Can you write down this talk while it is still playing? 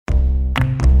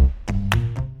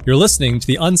You're listening to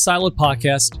the Unsiloed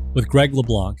podcast with Greg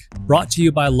LeBlanc, brought to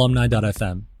you by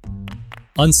Alumni.fm.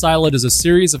 Unsiloed is a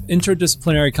series of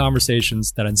interdisciplinary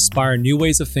conversations that inspire new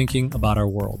ways of thinking about our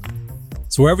world.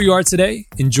 So wherever you are today,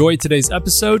 enjoy today's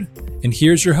episode, and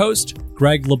here's your host,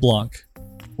 Greg LeBlanc.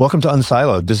 Welcome to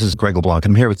Unsiloed. This is Greg LeBlanc.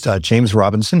 I'm here with James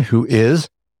Robinson, who is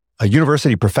a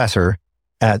university professor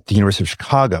at the University of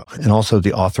Chicago and also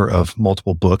the author of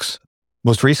multiple books.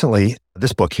 Most recently,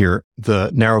 this book here,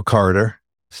 The Narrow Corridor,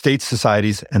 States,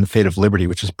 Societies, and the Fate of Liberty,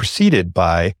 which is preceded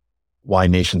by Why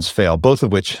Nations Fail, both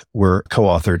of which were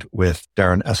co-authored with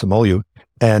Daron Acemoglu.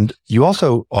 And you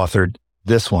also authored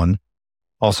this one,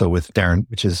 also with Daron,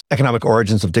 which is Economic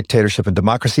Origins of Dictatorship and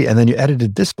Democracy. And then you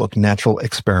edited this book, Natural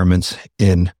Experiments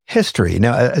in History.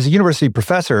 Now, as a university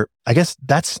professor, I guess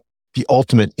that's the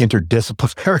ultimate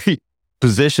interdisciplinary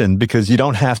position because you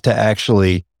don't have to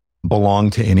actually belong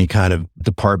to any kind of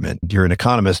department. You're an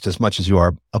economist as much as you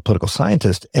are a political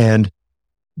scientist. And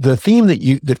the theme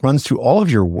that runs through all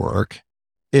of your work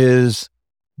is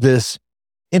this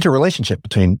interrelationship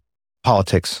between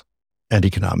politics and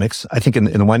economics. I think in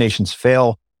the Why Nations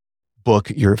Fail book,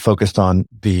 you're focused on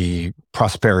the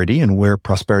prosperity and where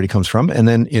prosperity comes from. And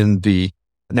then in the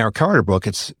Narrow Corridor book,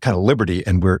 it's kind of liberty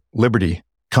and where liberty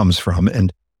comes from.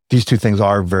 And these two things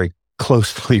are very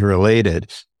closely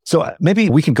related. So maybe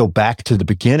we can go back to the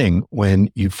beginning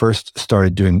when you first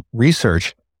started doing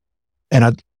research. And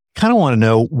I kind of want to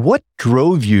know what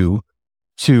drove you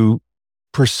to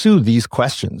pursue these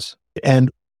questions and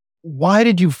why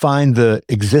did you find the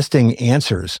existing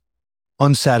answers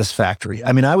unsatisfactory?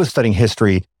 I mean, I was studying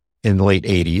history in the late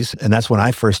 80s, and that's when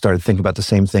I first started thinking about the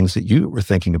same things that you were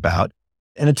thinking about.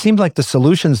 And it seemed like the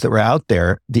solutions that were out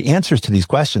there, the answers to these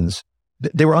questions,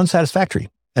 they were unsatisfactory.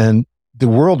 And the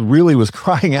world really was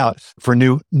crying out for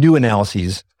new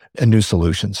analyses and new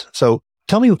solutions. So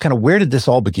tell me kind of where did this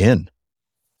all begin?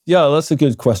 Yeah, that's a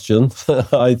good question.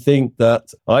 I think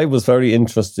that I was very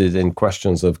interested in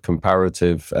questions of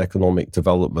comparative economic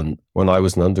development when I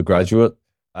was an undergraduate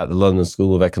at the London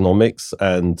School of Economics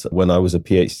and when I was a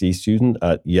PhD student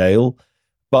at Yale.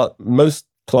 But most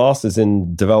classes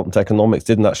in development economics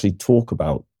didn't actually talk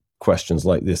about questions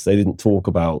like this. They didn't talk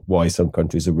about why some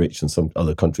countries are rich and some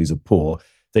other countries are poor.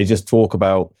 They just talk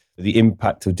about the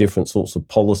impact of different sorts of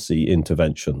policy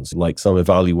interventions, like some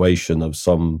evaluation of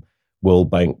some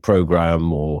World Bank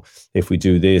program, or if we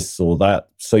do this or that.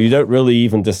 So you don't really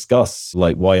even discuss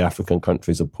like why African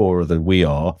countries are poorer than we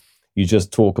are. You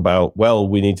just talk about, well,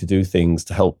 we need to do things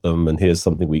to help them, and here's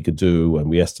something we could do,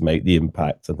 and we estimate the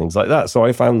impact and things like that. So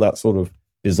I found that sort of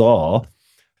bizarre.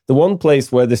 The one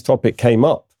place where this topic came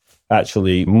up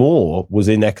actually more was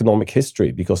in economic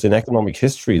history, because in economic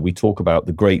history, we talk about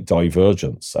the great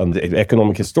divergence, and the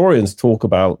economic historians talk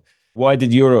about why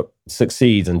did Europe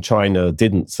succeed and China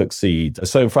didn't succeed.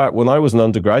 So in fact, when I was an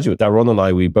undergraduate, Daron and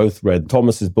I, we both read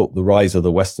Thomas's book, The Rise of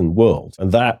the Western World.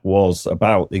 And that was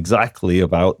exactly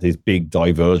about this big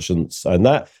divergence. And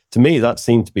that, to me, that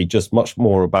seemed to be just much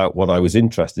more about what I was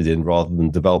interested in rather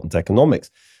than development economics.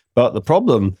 But the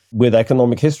problem with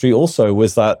economic history also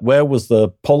was that where was the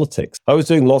politics? I was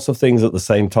doing lots of things at the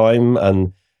same time,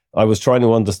 and I was trying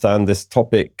to understand this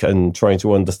topic and trying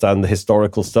to understand the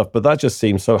historical stuff, but that just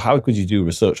seemed so, how could you do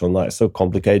research on that? It's so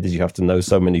complicated. You have to know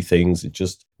so many things. It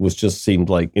just seemed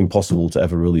like impossible to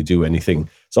ever really do anything.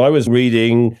 So I was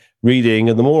reading,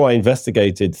 and the more I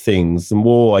investigated things, the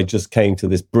more I just came to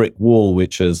this brick wall,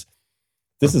 which is,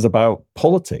 this is about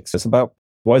politics. It's about,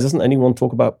 why doesn't anyone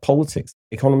talk about politics?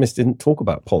 Economists didn't talk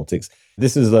about politics.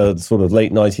 This is the sort of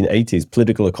late 1980s.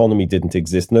 Political economy didn't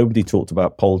exist. Nobody talked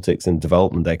about politics in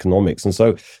development economics. And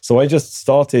so I just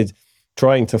started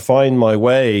trying to find my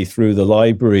way through the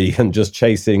library and just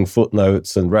chasing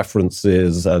footnotes and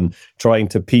references and trying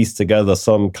to piece together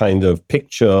some kind of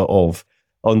picture of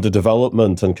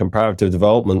underdevelopment and comparative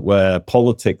development where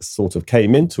politics sort of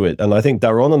came into it. And I think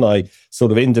Daron and I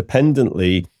sort of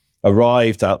independently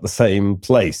arrived at the same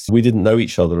place. We didn't know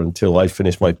each other until I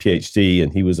finished my PhD,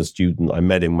 and he was a student. I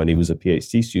met him when he was a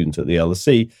PhD student at the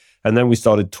LSE. And then we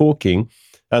started talking.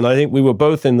 And I think we were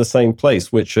both in the same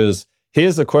place, which is,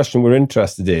 here's a question we're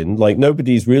interested in. Like,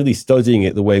 nobody's really studying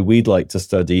it the way we'd like to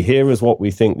study. Here is what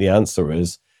we think the answer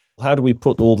is. How do we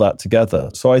put all that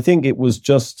together? So I think it was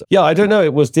just, I don't know,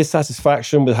 it was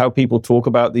dissatisfaction with how people talk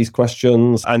about these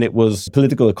questions. And it was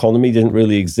political economy didn't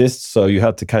really exist. So you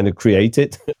had to kind of create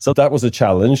it. So that was a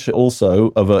challenge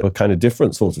also of a kind of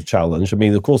different sort of challenge. I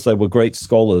mean, of course, there were great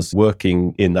scholars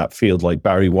working in that field like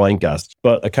Barry Weingast,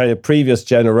 but a kind of previous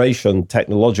generation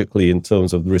technologically in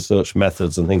terms of the research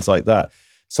methods and things like that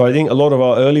So I think a lot of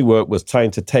our early work was trying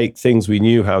to take things we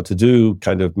knew how to do,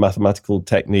 kind of mathematical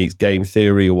techniques, game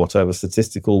theory or whatever,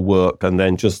 statistical work, and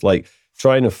then just like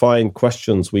trying to find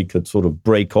questions we could sort of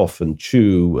break off and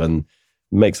chew and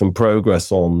make some progress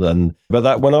on. But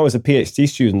that when I was a PhD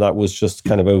student, that was just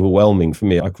kind of overwhelming for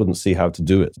me. I couldn't see how to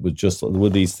do it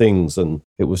with these things, and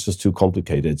it was just too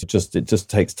complicated. It just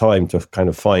takes time to kind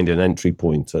of find an entry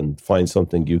point and find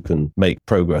something you can make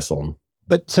progress on.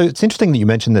 But so it's interesting that you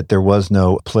mentioned that there was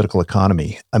no political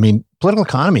economy. I mean, political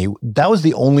economy, that was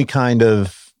the only kind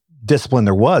of discipline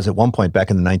there was at one point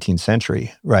back in the 19th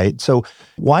century, right? So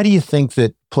why do you think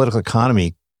that political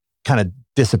economy kind of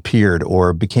disappeared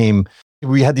or became,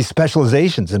 we had these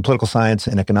specializations in political science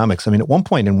and economics? I mean, at one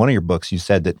point in one of your books, you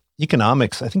said that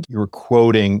economics, I think you were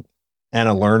quoting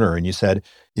Anna Lerner, and you said,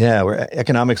 yeah, where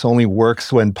economics only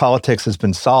works when politics has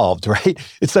been solved, right?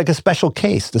 It's like a special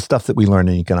case, the stuff that we learn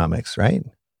in economics, right?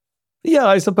 Yeah,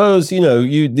 I suppose,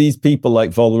 these people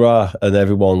like Walras and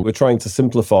everyone were trying to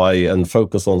simplify and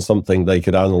focus on something they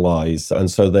could analyze. And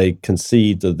so they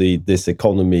conceived of this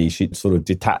economy, she sort of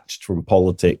detached from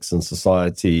politics and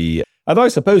society. And I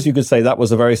suppose you could say that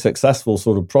was a very successful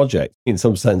sort of project. In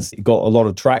some sense, it got a lot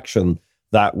of traction,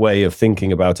 that way of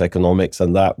thinking about economics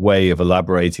and that way of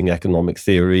elaborating economic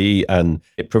theory. And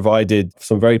it provided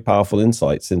some very powerful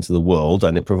insights into the world,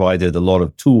 and it provided a lot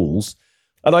of tools.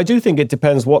 And I do think it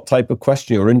depends what type of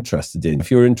question you're interested in. If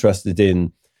you're interested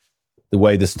in the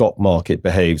way the stock market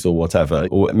behaves or whatever,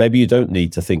 or maybe you don't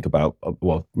need to think about,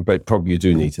 but probably you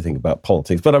do need to think about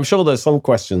politics. But I'm sure there's some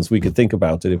questions we could think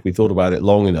about it if we thought about it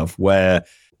long enough, where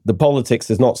the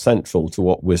politics is not central to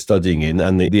what we're studying in,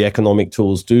 and the economic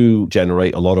tools do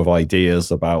generate a lot of ideas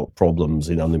about problems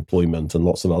in unemployment and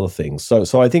lots of other things.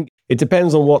 So I think it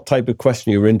depends on what type of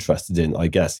question you're interested in, I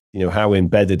guess, how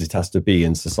embedded it has to be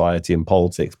in society and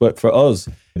politics. But for us,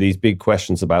 these big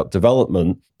questions about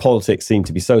development, politics seem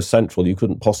to be so central, you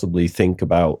couldn't possibly think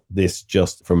about this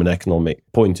just from an economic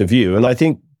point of view. And I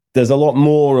think there's a lot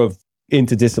more of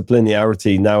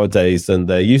interdisciplinarity nowadays than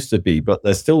there used to be, but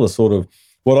there's still a sort of,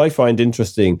 what I find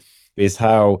interesting is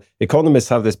how economists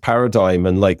have this paradigm,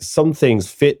 and like some things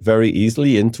fit very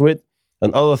easily into it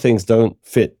and other things don't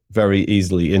fit very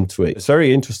easily into it. It's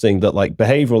very interesting that like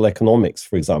behavioral economics,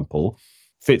 for example,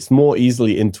 fits more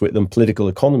easily into it than political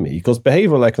economy, because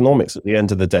behavioral economics, at the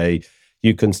end of the day,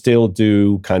 you can still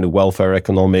do kind of welfare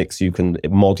economics, you can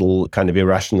model kind of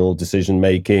irrational decision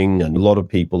making, and a lot of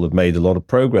people have made a lot of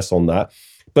progress on that.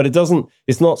 But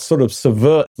it's not sort of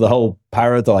subvert the whole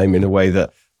paradigm in a way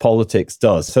that politics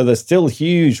does. So there's still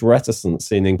huge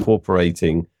reticence in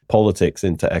incorporating politics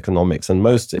into economics. And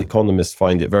most economists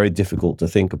find it very difficult to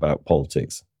think about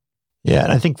politics. Yeah,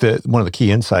 and I think that one of the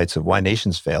key insights of why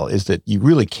nations fail is that you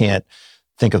really can't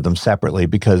think of them separately,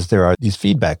 because there are these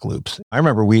feedback loops. I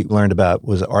remember we learned about,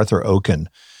 was Arthur Okun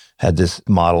had this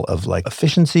model of like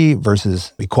efficiency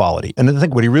versus equality. And I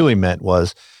think what he really meant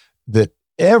was that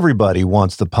everybody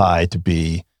wants the pie to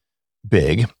be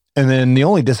big. And then the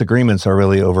only disagreements are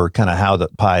really over kind of how the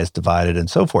pie is divided and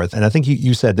so forth. And I think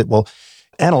you said that, well,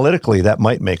 analytically, that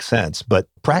might make sense, but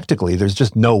practically, there's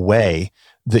just no way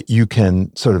that you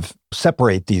can sort of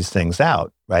separate these things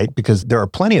out, right? Because there are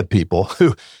plenty of people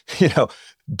who,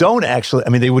 don't actually, I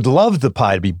mean, they would love the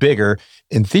pie to be bigger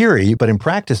in theory, but in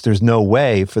practice, there's no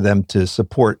way for them to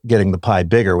support getting the pie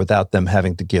bigger without them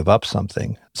having to give up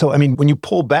something. So, I mean, when you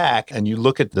pull back and you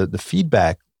look at the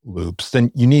feedback loops,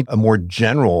 then you need a more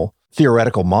general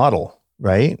theoretical model,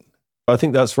 right? I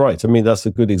think that's right. I mean, that's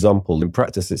a good example. In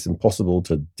practice, it's impossible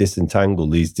to disentangle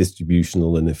these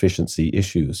distributional and efficiency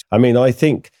issues. I mean, I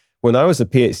think when I was a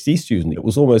PhD student, it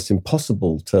was almost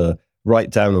impossible to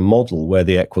write down a model where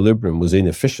the equilibrium was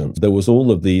inefficient. There was all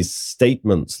of these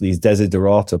statements, these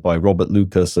desiderata by Robert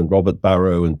Lucas and Robert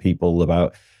Barrow and people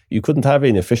about you couldn't have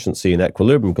inefficiency in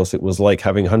equilibrium because it was like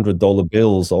having $100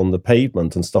 bills on the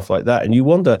pavement and stuff like that. And you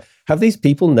wonder, have these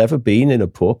people never been in a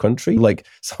poor country? Like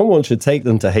someone should take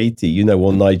them to Haiti,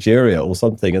 or Nigeria or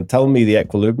something and tell me the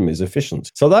equilibrium is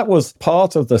efficient. So that was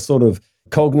part of the sort of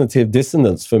cognitive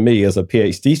dissonance for me as a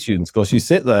PhD student, because you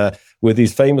sit there with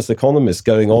these famous economists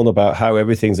going on about how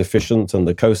everything's efficient and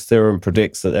the Coase theorem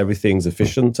predicts that everything's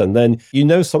efficient. And then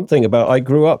something about, I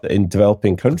grew up in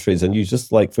developing countries, and you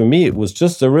just like, for me, it was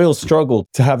just a real struggle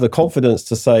to have the confidence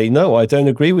to say, no, I don't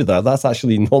agree with that. That's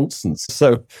actually nonsense.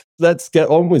 So let's get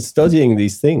on with studying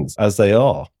these things as they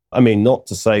are. I mean, not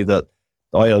to say that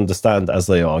I understand as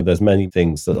they are. There's many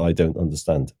things that I don't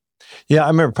understand. Yeah, I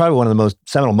remember probably one of the most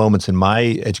seminal moments in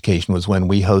my education was when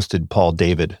we hosted Paul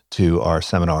David to our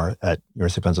seminar at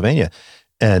University of Pennsylvania.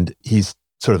 And he's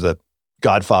sort of the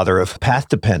godfather of path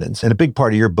dependence. And a big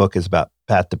part of your book is about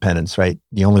path dependence, right?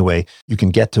 The only way you can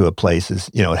get to a place is,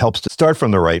 it helps to start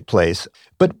from the right place.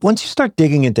 But once you start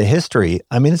digging into history,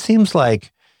 I mean, it seems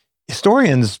like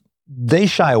historians, they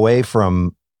shy away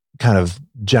from kind of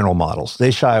general models.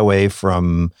 They shy away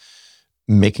from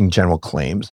making general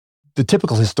claims. The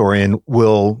typical historian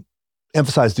will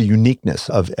emphasize the uniqueness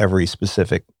of every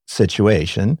specific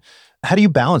situation. How do you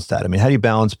balance that? I mean, how do you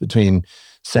balance between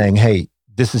saying, hey,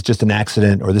 this is just an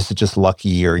accident, or this is just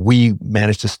lucky, or we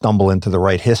managed to stumble into the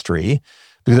right history?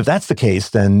 Because if that's the case,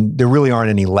 then there really aren't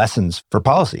any lessons for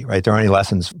policy, right? There aren't any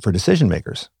lessons for decision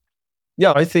makers.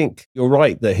 Yeah, I think you're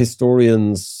right that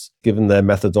historians, given their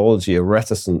methodology, are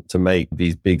reticent to make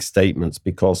these big statements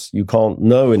because you can't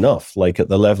know enough, like at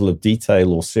the level of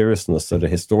detail or seriousness that a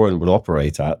historian would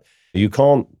operate at. You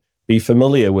can't be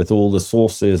familiar with all the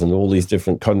sources and all these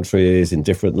different countries in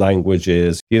different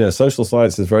languages. Social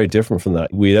science is very different from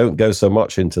that. We don't go so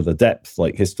much into the depth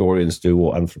like historians do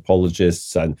or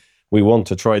anthropologists, and we want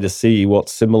to try to see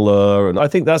what's similar. And I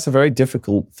think that's a very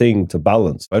difficult thing to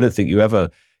balance. I don't think you ever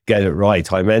get it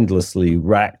right. I'm endlessly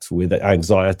racked with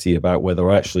anxiety about whether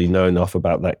I actually know enough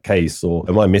about that case, or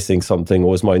am I missing something,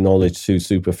 or is my knowledge too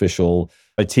superficial?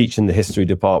 I teach in the history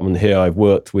department here. I've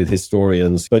worked with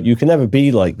historians, but you can never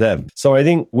be like them. So I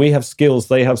think we have skills,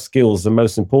 they have skills. The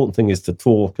most important thing is to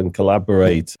talk and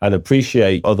collaborate and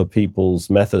appreciate other people's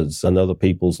methods and other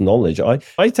people's knowledge.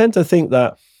 I tend to think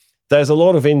that there's a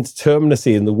lot of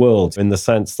indeterminacy in the world, in the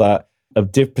sense that of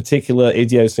particular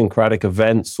idiosyncratic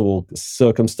events or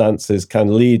circumstances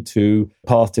can lead to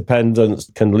path dependence,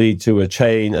 can lead to a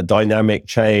chain, a dynamic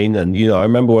chain. And, I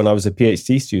remember when I was a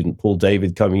PhD student, Paul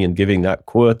David coming and giving that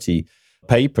QWERTY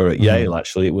paper at Yale,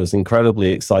 actually. It was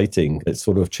incredibly exciting. It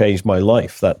sort of changed my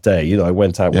life that day. I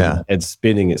went out with my head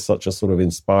spinning. It's such a sort of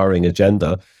inspiring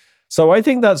agenda. So I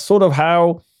think that's sort of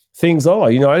how things are.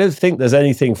 I don't think there's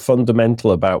anything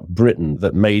fundamental about Britain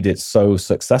that made it so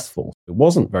successful. It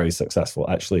wasn't very successful,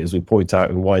 actually, as we point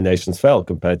out in Why Nations Fell,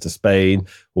 compared to Spain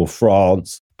or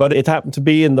France. But it happened to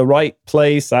be in the right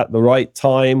place at the right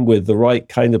time with the right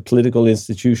kind of political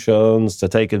institutions to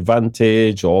take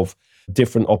advantage of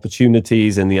different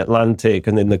opportunities in the Atlantic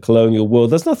and in the colonial world.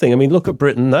 There's nothing. I mean, look at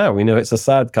Britain now. It's a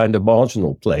sad kind of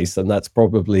marginal place, and that's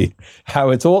probably how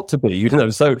it ought to be.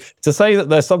 So to say that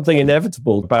there's something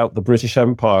inevitable about the British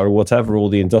Empire or whatever, or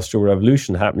the Industrial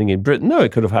Revolution happening in Britain, no,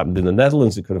 it could have happened in the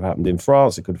Netherlands, it could have happened in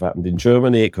France, it could have happened in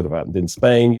Germany, it could have happened in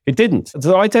Spain. It didn't.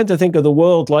 So I tend to think of the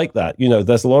world like that.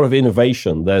 There's a lot of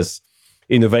innovation. There's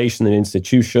innovation in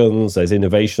institutions, there's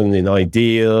innovation in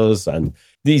ideas, and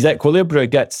these equilibria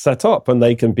get set up, and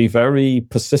they can be very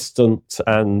persistent,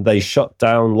 and they shut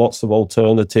down lots of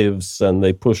alternatives, and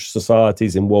they push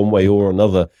societies in one way or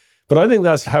another. But I think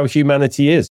that's how humanity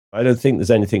is. I don't think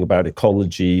there's anything about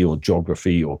ecology or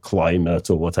geography or climate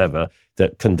or whatever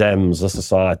that condemns a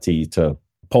society to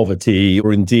poverty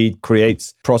or indeed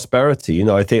creates prosperity.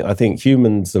 I think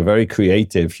humans are very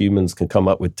creative. Humans can come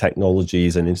up with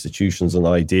technologies and institutions and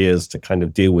ideas to kind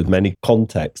of deal with many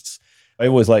contexts. I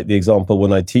always like the example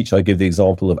when I teach, I give the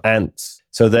example of ants.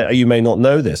 So that you may not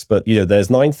know this, but there's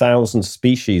 9,000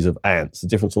 species of ants,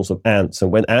 different sorts of ants.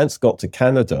 And when ants got to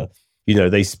Canada,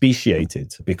 they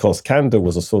speciated because Canada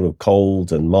was a sort of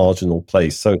cold and marginal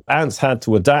place. So ants had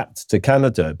to adapt to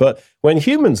Canada. But when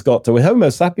Homo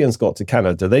sapiens got to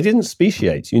Canada, they didn't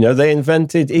speciate. They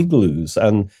invented igloos,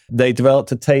 and they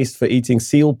developed a taste for eating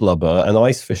seal blubber and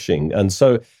ice fishing. And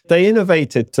so they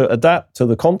innovated to adapt to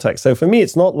the context. So for me,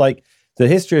 it's not like the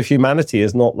history of humanity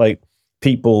is not like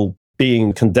people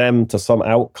being condemned to some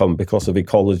outcome because of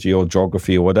ecology or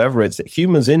geography or whatever. It's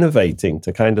humans innovating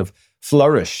to kind of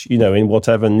flourish, in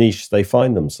whatever niche they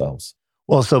find themselves.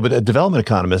 Well, but a development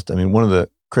economist, one of the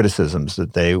criticisms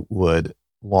that they would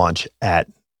launch at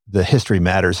the History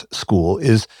Matters school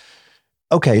is,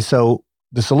 okay, so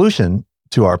the solution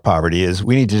to our poverty is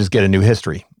we need to just get a new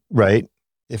history, right?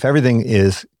 If everything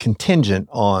is contingent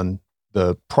on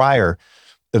the prior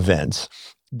events,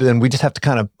 then we just have to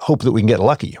kind of hope that we can get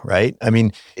lucky, right?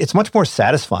 It's much more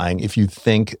satisfying if you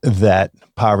think that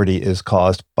poverty is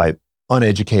caused by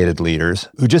uneducated leaders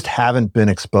who just haven't been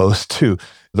exposed to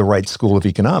the right school of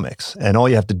economics. And all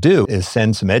you have to do is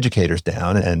send some educators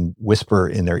down and whisper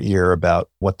in their ear about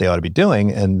what they ought to be doing.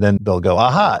 And then they'll go,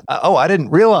 aha, I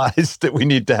didn't realize that we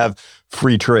need to have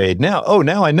free trade. Now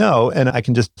I know, and I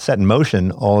can just set in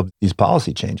motion all of these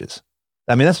policy changes.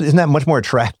 Isn't that much more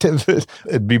attractive?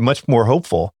 It'd be much more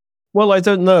hopeful. Well, I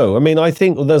don't know. I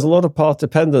think there's a lot of path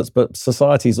dependence, but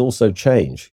societies also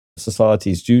change.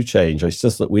 Societies do change. It's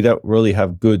just that we don't really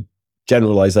have good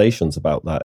generalizations about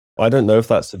that. I don't know if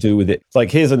that's to do with it.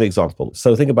 Like, here's an example.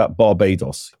 So think about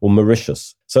Barbados or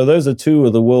Mauritius. So those are two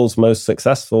of the world's most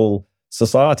successful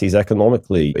societies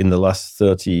economically in the last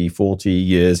 30, 40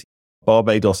 years.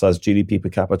 Barbados has GDP per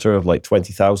capita of like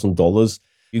 $20,000.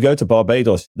 You go to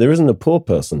Barbados, there isn't a poor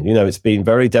person. It's been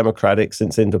very democratic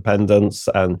since independence.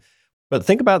 But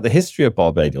think about the history of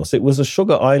Barbados. It was a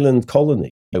sugar island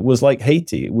colony. It was like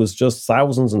Haiti. It was just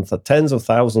thousands and tens of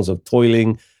thousands of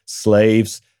toiling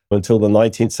slaves until the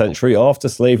 19th century. After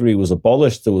slavery was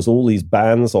abolished, there was all these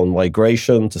bans on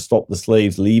migration to stop the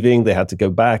slaves leaving. They had to go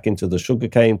back into the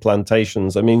sugarcane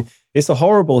plantations. I mean, it's a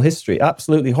horrible history,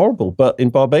 absolutely horrible. But in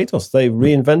Barbados, they've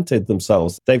reinvented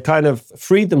themselves. They've kind of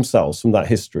freed themselves from that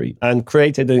history and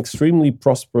created an extremely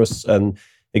prosperous and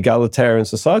egalitarian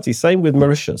society. Same with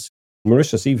Mauritius.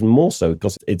 Mauritius even more so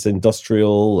because it's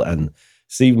industrial and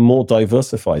it's even more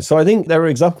diversified. So I think there are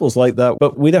examples like that,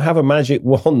 but we don't have a magic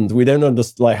wand. We don't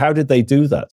understand, like, how did they do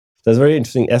that? There's a very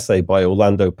interesting essay by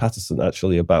Orlando Patterson,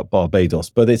 actually, about Barbados,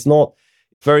 but it's not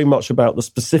very much about the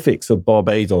specifics of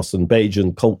Barbados and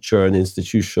Bajan culture and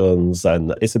institutions.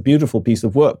 And it's a beautiful piece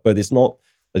of work, but it's not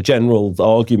a general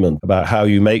argument about how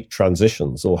you make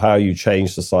transitions or how you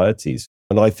change societies.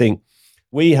 And I think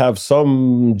we have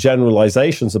some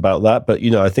generalizations about that, but,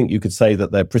 I think you could say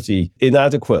that they're pretty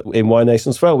inadequate. In Why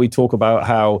Nations Fail, we talk about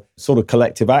how sort of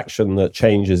collective action that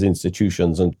changes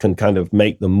institutions and can kind of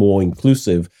make them more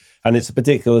inclusive. And it's a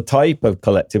particular type of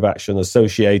collective action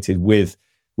associated with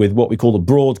what we call a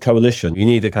broad coalition. You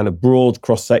need a kind of broad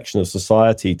cross-section of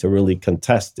society to really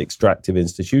contest extractive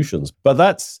institutions. But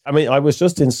I was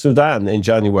just in Sudan in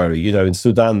January. In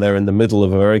Sudan, they're in the middle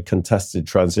of a very contested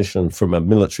transition from a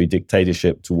military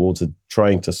dictatorship towards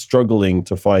struggling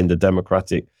to find a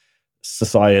democratic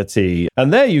society.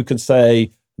 And there you could say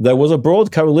there was a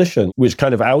broad coalition which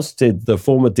kind of ousted the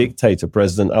former dictator,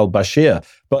 President al-Bashir.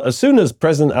 But as soon as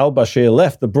President al-Bashir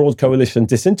left, the broad coalition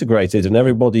disintegrated and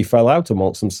everybody fell out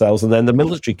amongst themselves, and then the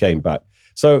military came back.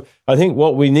 So I think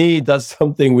that's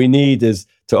something we need is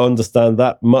to understand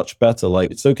that much better.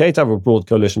 Like, it's okay to have a broad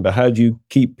coalition, but how do you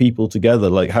keep people together?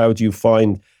 Like, how do you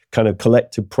find kind of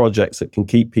collective projects that can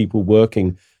keep people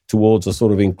working towards a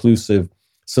sort of inclusive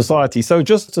society? So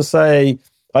just to say,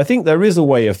 I think there is a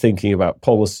way of thinking about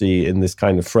policy in this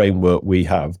kind of framework we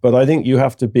have, but I think you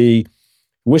have to be,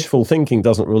 wishful thinking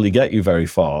doesn't really get you very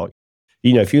far.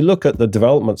 If you look at the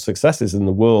development successes in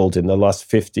the world in the last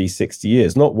 50, 60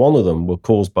 years, not one of them were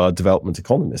caused by a development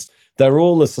economist. They're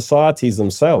all the societies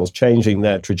themselves changing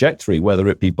their trajectory, whether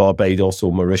it be Barbados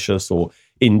or Mauritius or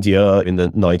India in the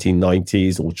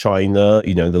 1990s or China,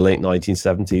 the late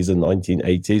 1970s and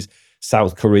 1980s.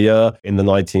 South Korea in the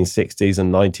 1960s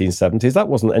and 1970s. That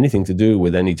wasn't anything to do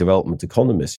with any development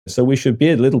economists. So we should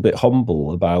be a little bit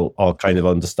humble about our kind of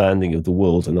understanding of the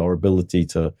world and our ability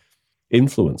to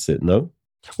influence it, no?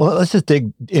 Well, let's just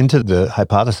dig into the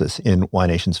hypothesis in Why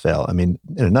Nations Fail. I mean,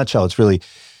 in a nutshell, it's really,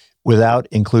 without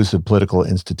inclusive political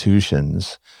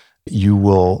institutions, you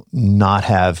will not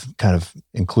have kind of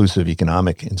inclusive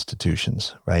economic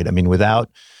institutions, right? I mean,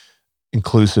 without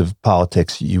inclusive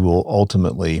politics, you will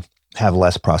ultimately have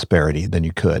less prosperity than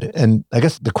you could. And I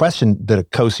guess the question that a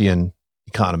Coasian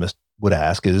economist would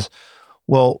ask is,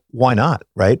 well, why not,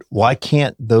 right? Why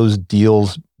can't those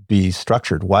deals be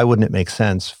structured? Why wouldn't it make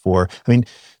sense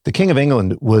the King of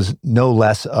England was no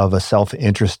less of a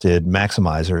self-interested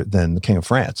maximizer than the King of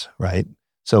France, right?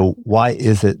 So why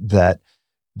is it that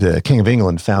the King of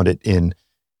England found it in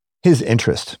his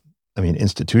interest,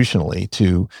 institutionally,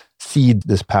 to cede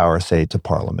this power, say, to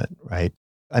Parliament, right?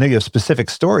 I know you have specific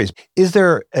stories. Is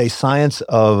there a science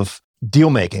of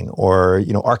deal-making or,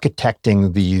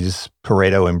 architecting these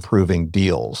Pareto improving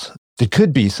deals that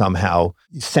could be somehow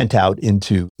sent out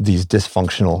into these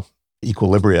dysfunctional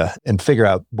equilibria and figure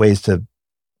out ways to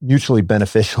mutually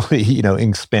beneficially,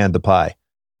 expand the pie?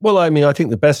 Well, I think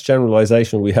the best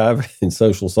generalization we have in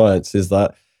social science is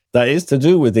that is to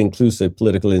do with inclusive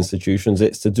political institutions.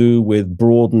 It's to do with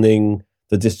broadening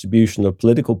the distribution of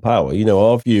political power.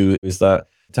 Our view is that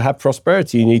to have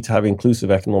prosperity, you need to have inclusive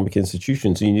economic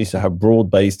institutions. You need to have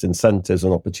broad-based incentives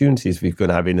and opportunities if you're going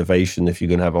to have innovation, if you're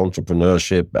going to have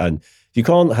entrepreneurship. And you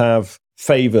can't have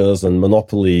favors and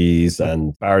monopolies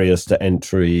and barriers to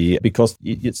entry because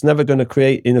it's never going to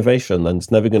create innovation and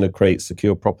it's never going to create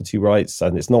secure property rights.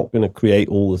 And it's not going to create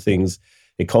all the things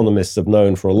economists have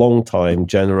known for a long time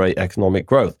generate economic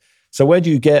growth. So where do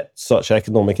you get such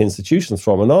economic institutions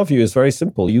from? And our view is very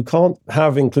simple. You can't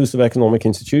have inclusive economic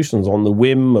institutions on the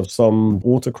whim of some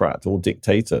autocrat or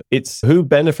dictator. It's who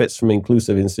benefits from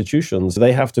inclusive institutions.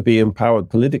 They have to be empowered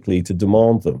politically to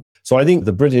demand them. So I think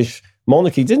the British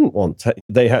monarchy didn't want.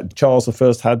 Charles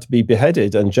I had to be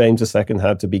beheaded and James II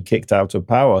had to be kicked out of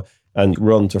power and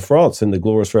run to France in the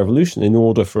Glorious Revolution in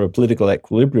order for a political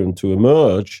equilibrium to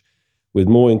emerge with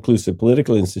more inclusive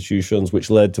political institutions, which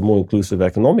led to more inclusive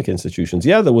economic institutions.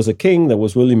 Yeah, there was a king, there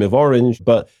was William of Orange,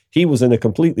 but he was in a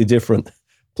completely different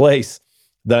place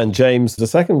than James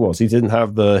II was. He didn't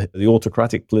have the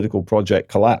autocratic political project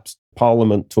collapsed.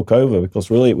 Parliament took over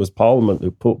because really it was Parliament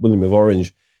who put William of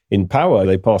Orange in power.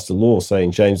 They passed a law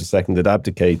saying James II had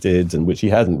abdicated, and which he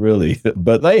hadn't really,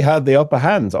 but they had the upper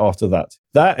hand after that.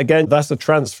 That, again, that's a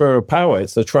transfer of power.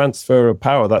 It's a transfer of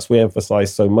power. That's what we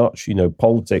emphasize so much,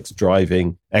 politics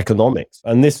driving economics.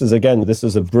 And this is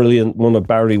a brilliant, one of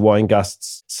Barry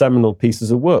Weingast's seminal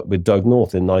pieces of work with Doug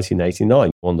North in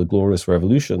 1989 on the Glorious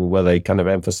Revolution, where they kind of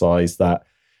emphasize that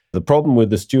the problem with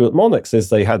the Stuart monarchs is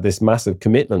they had this massive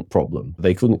commitment problem.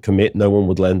 They couldn't commit. No one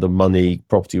would lend them money.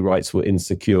 Property rights were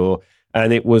insecure.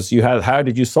 And how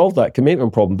did you solve that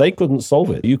commitment problem? They couldn't solve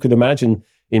it. You could imagine,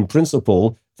 in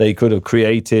principle, they could have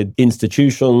created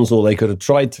institutions or they could have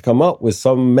tried to come up with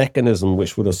some mechanism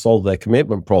which would have solved their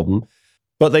commitment problem,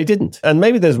 but they didn't. And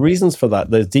maybe there's reasons for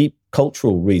that. There's deep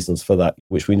cultural reasons for that,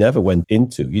 which we never went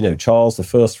into. Charles I,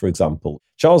 for example.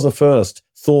 Charles I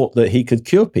thought that he could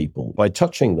cure people by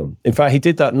touching them. In fact, he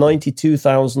did that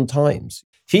 92,000 times.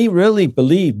 He really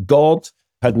believed God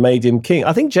had made him king.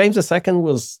 I think James II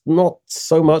was not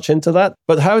so much into that.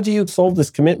 But how do you solve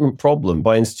this commitment problem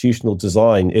by institutional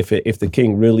design if the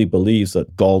king really believes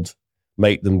that God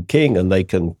made them king and they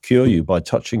can cure you by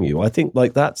touching you? I think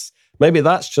maybe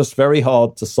that's just very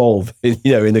hard to solve,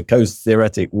 in a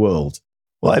post-theoretic world.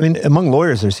 Well, among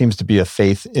lawyers, there seems to be a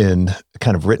faith in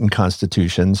kind of written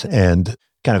constitutions and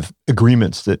kind of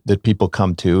agreements that people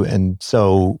come to. And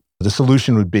so the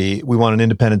solution would be, we want an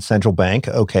independent central bank.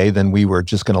 Okay, then we were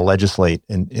just going to legislate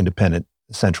an independent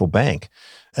central bank.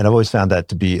 And I've always found that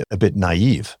to be a bit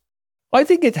naive. I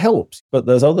think it helps, but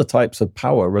there's other types of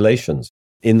power relations.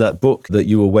 In that book that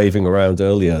you were waving around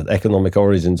earlier, Economic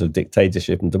Origins of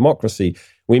Dictatorship and Democracy,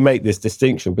 we make this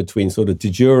distinction between sort of de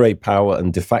jure power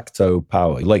and de facto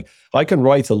power. Like, I can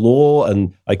write a law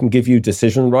and I can give you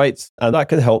decision rights and that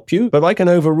can help you, but I can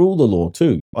overrule the law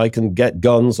too. I can get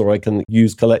guns or I can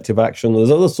use collective action.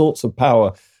 There's other sorts of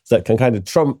power that can kind of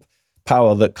trump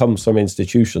power that comes from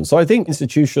institutions. So I think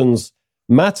institutions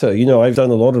matter. I've done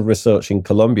a lot of research in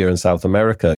Colombia and South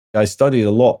America. I studied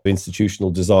a lot of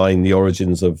institutional design, the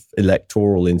origins of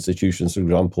electoral institutions, for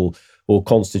example, or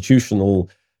constitutional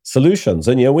solutions.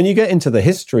 And, when you get into the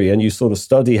history and you sort of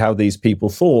study how these people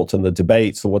thought and the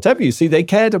debates or whatever, you see they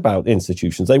cared about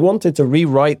institutions. They wanted to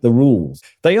rewrite the rules.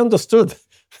 They understood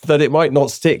that it might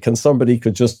not stick and somebody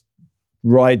could just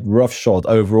ride roughshod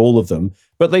over all of them,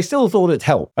 but they still thought it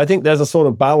helped. I think there's a sort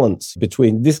of balance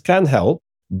between this can help,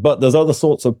 but there's other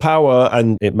sorts of power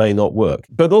and it may not work.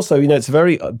 But also, it's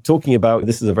talking about,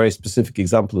 this is a very specific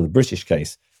example of the British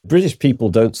case. British people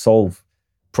don't solve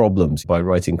problems by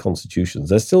writing constitutions.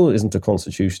 There still isn't a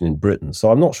constitution in Britain.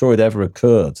 So I'm not sure it ever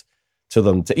occurred to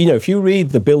them to, if you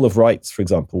read the Bill of Rights, for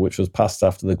example, which was passed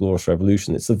after the Glorious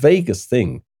Revolution, it's the vaguest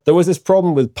thing. There was this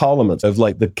problem with Parliament of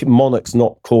the monarchs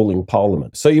not calling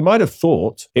Parliament. So you might have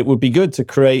thought it would be good to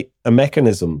create a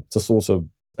mechanism to sort of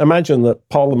imagine that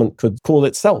Parliament could call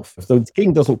itself. If the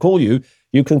king doesn't call you,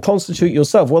 you can constitute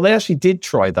yourself. Well, they actually did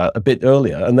try that a bit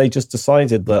earlier, and they just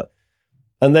decided that.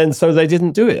 And then so they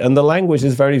didn't do it. And the language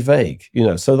is very vague,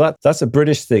 So that's a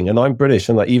British thing. And I'm British,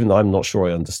 and even I'm not sure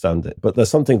I understand it. But there's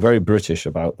something very British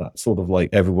about that, sort of like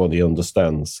everybody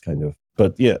understands kind of.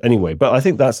 But yeah, anyway, but I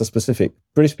think that's a specific.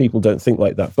 British people don't think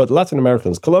like that. But Latin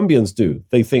Americans, Colombians do.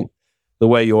 They think the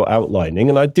way you're outlining.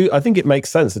 And I think it makes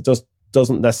sense. It just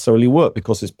doesn't necessarily work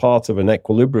because it's part of an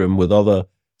equilibrium with other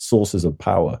sources of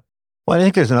power. Well, I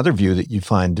think there's another view that you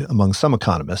find among some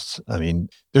economists.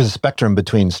 There's a spectrum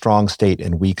between strong state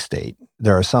and weak state.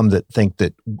 There are some that think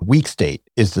that weak state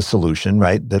is the solution,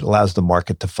 right? That allows the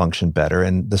market to function better,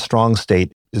 and the strong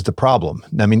state is the problem.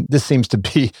 This seems to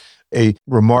be a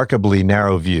remarkably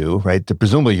narrow view, right? That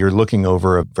presumably you're looking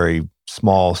over a very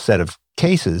small set of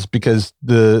cases, because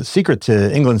the secret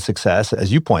to England's success,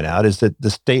 as you point out, is that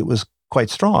the state was quite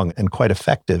strong and quite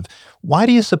effective. Why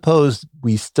do you suppose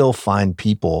we still find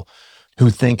people who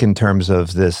think in terms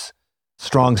of this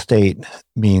strong state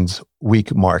means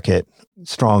weak market,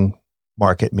 strong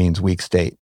market means weak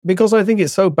state? Because I think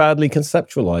it's so badly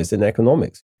conceptualized in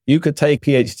economics. You could take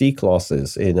PhD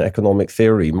classes in economic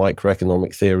theory,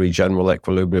 microeconomic theory, general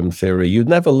equilibrium theory. You'd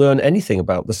never learn anything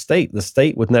about the state. The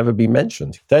state would never be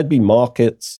mentioned. There'd be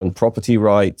markets and property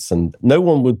rights, and no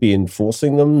one would be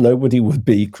enforcing them. Nobody would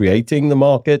be creating the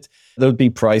market. There would be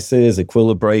prices,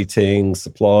 equilibrating,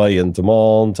 supply and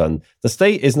demand, and the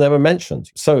state is never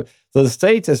mentioned. So the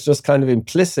state is just kind of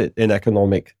implicit in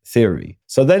economic theory.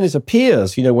 So then it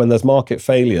appears, when there's market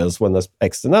failures, when there's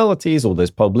externalities or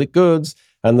there's public goods,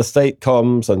 and the state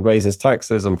comes and raises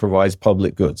taxes and provides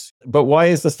public goods. But why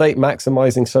is the state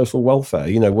maximizing social welfare?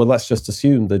 Well, let's just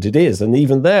assume that it is. And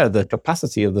even there, the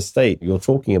capacity of the state you're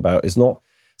talking about is not.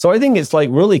 So I think it's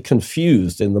really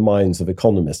confused in the minds of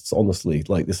economists, honestly,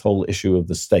 this whole issue of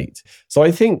the state. So I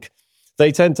think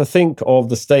they tend to think of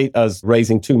the state as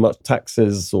raising too much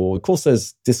taxes, or of course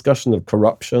there's discussion of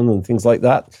corruption and things like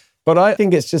that. But I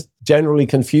think it's just generally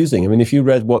confusing. I mean, if you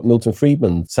read what Milton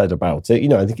Friedman said about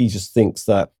it, I think he just thinks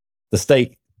that the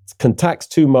state can tax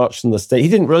too much, and he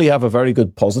didn't really have a very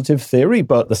good positive theory,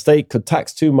 but the state could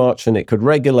tax too much and it could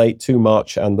regulate too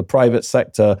much, and the private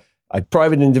sector,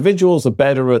 private individuals are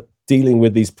better at dealing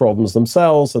with these problems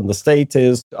themselves, and the state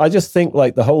is. I just think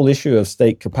the whole issue of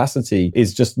state capacity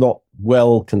is just not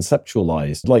well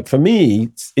conceptualized. For me,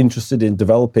 interested in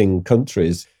developing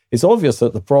countries, it's obvious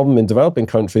that the problem in developing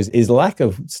countries is lack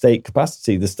of state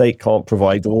capacity. The state can't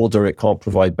provide order, it can't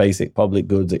provide basic public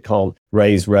goods, it can't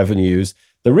raise revenues.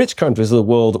 The rich countries of the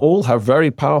world all have very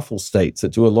powerful states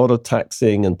that do a lot of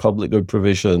taxing and public good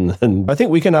provision. And I think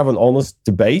we can have an honest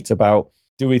debate about,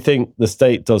 do we think the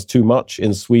state does too much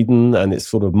in Sweden and it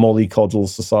sort of mollycoddles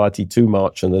society too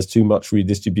much and there's too much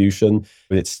redistribution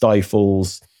and it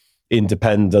stifles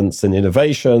independence and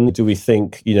innovation? Do we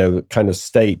think, kind of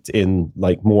state in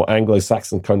more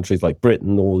Anglo-Saxon countries like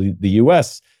Britain or the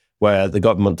US, where the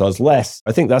government does less?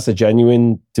 I think that's a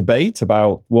genuine debate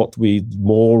about what we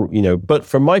more, but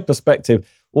from my perspective,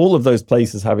 all of those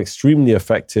places have extremely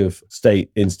effective state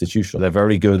institutions. They're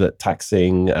very good at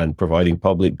taxing and providing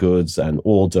public goods and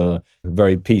order,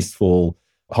 very peaceful,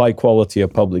 high quality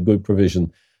of public good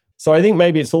provision. So I think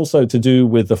maybe it's also to do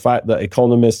with the fact that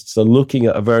economists are looking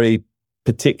at a very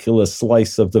particular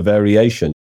slice of the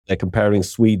variation. They're comparing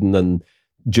Sweden and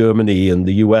Germany and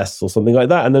the US or something like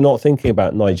that, and they're not thinking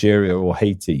about Nigeria or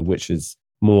Haiti, which is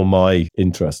more my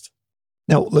interest.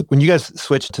 Now, look, when you guys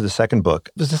switched to the second book,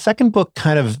 was the second book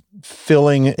kind of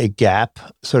filling a gap,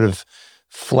 sort of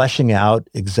fleshing out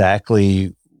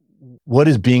exactly what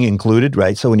is being included,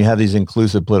 right? So when you have these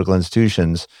inclusive political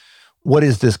institutions, what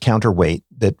is this counterweight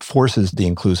that forces the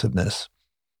inclusiveness?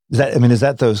 Is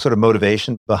that the sort of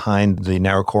motivation behind the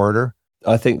narrow corridor?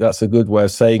 I think that's a good way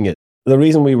of saying it. The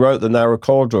reason we wrote the narrow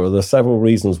corridor, there are several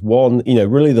reasons. One,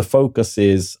 really the focus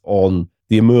is on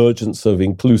the emergence of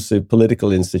inclusive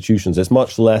political institutions. It's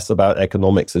much less about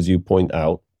economics, as you point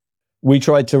out. We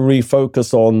tried to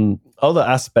refocus on other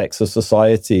aspects of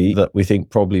society that we think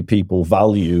probably people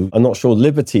value. I'm not sure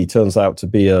liberty turns out to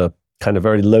be a kind of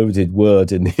very loaded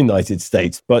word in the United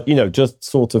States, but, just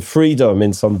sort of freedom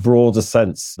in some broader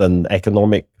sense than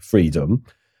economic freedom.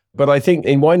 But I think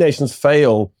in Why Nations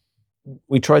Fail,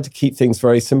 we tried to keep things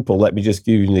very simple. Let me just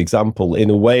give you an example in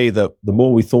a way that the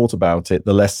more we thought about it,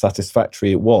 the less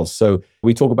satisfactory it was. So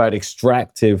we talk about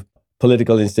extractive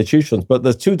political institutions, but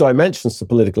there's two dimensions to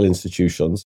political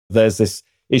institutions. There's this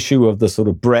issue of the sort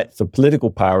of breadth of political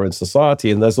power in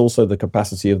society, and there's also the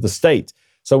capacity of the state.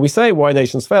 So we say, why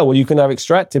nations fail? Well, you can have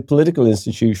extractive political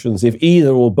institutions if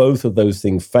either or both of those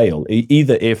things fail,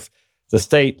 either if the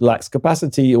state lacks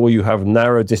capacity or you have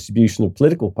narrow distribution of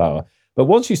political power. But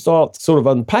once you start sort of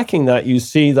unpacking that, you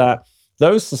see that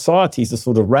those societies are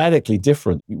sort of radically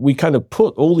different. We kind of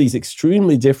put all these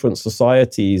extremely different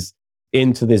societies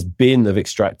into this bin of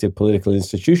extractive political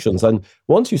institutions. And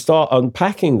once you start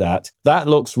unpacking that, that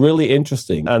looks really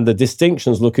interesting. And the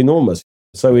distinctions look enormous.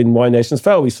 So in Why Nations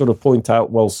Fail, we sort of point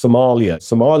out, well,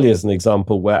 Somalia is an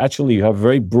example where actually you have a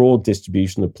very broad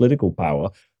distribution of political power,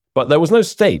 but there was no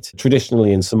state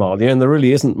traditionally in Somalia, and there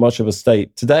really isn't much of a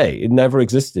state today. It never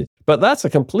existed. But that's a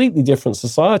completely different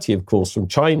society, of course, from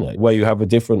China, where you have a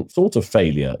different sort of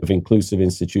failure of inclusive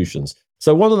institutions.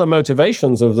 So one of the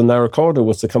motivations of the narrow corridor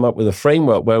was to come up with a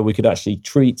framework where we could actually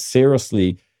treat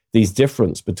seriously these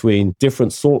differences between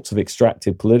different sorts of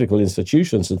extractive political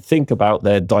institutions and think about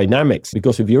their dynamics.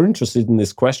 Because if you're interested in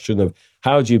this question of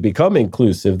how do you become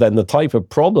inclusive, then the type of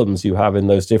problems you have in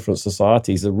those different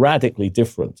societies are radically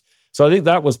different. So I think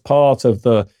that was part of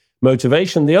the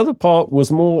motivation. The other part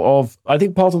was more of, I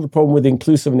think part of the problem with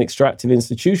inclusive and extractive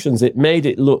institutions, it made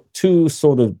it look too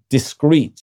sort of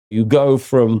discrete. You go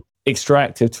from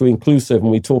extractive to inclusive,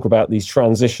 and we talk about these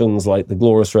transitions like the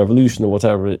Glorious Revolution or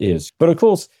whatever it is. But of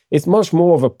course, it's much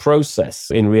more of a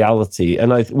process in reality.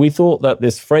 And we thought that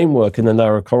this framework in the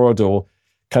narrow corridor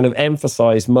kind of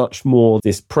emphasized much more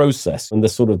this process and the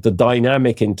sort of the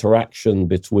dynamic interaction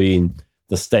between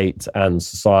the state and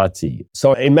society.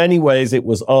 So in many ways, it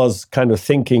was us kind of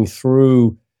thinking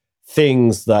through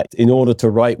things that in order to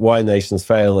write Why Nations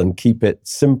Fail and keep it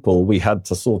simple, we had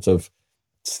to sort of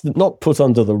not put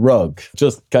under the rug,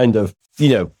 just kind of,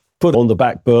 put on the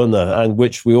back burner, and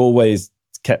which we always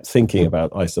kept thinking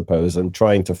about, I suppose, and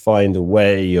trying to find a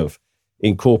way of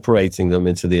incorporating them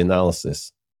into the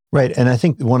analysis. Right. And I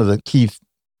think one of the key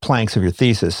planks of your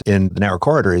thesis in the narrow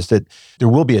corridor is that there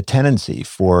will be a tendency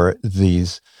for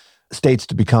these states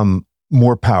to become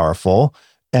more powerful.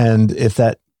 And if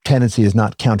that tendency is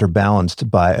not counterbalanced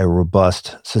by a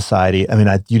robust society,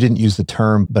 you didn't use the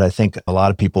term, but I think a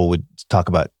lot of people would talk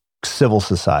about civil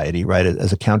society, right,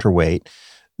 as a counterweight,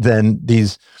 then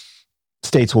these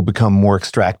states will become more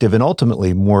extractive and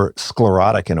ultimately more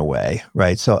sclerotic in a way,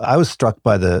 right? So I was struck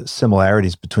by the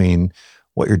similarities between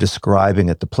what you're describing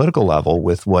at the political level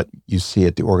with what you see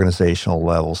at the organizational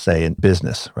level, say in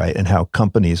business, right? And how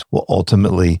companies will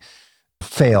ultimately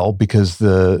fail because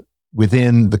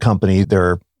within the company, there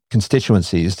are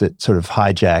constituencies that sort of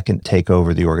hijack and take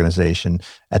over the organization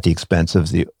at the expense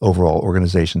of the overall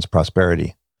organization's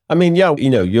prosperity.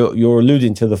 You're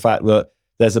alluding to the fact that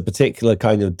there's a particular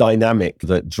kind of dynamic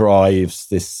that drives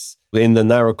this. In the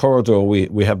narrow corridor,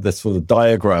 we have this sort of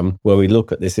diagram where we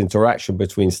look at this interaction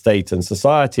between state and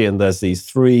society, and there's these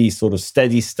three sort of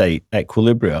steady state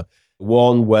equilibria.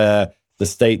 One where the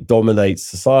state dominates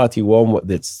society, one,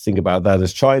 let's think about that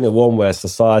as China, one where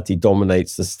society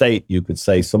dominates the state, you could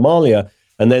say Somalia.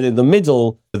 And then in the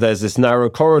middle, there's this narrow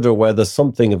corridor where there's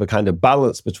something of a kind of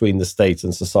balance between the state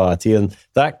and society. And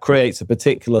that creates a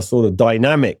particular sort of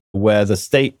dynamic where the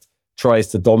state tries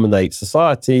to dominate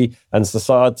society and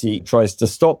society tries to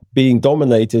stop being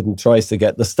dominated and tries to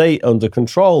get the state under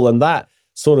control. And that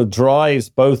sort of drives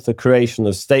both the creation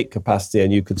of state capacity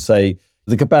and you could say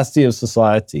the capacity of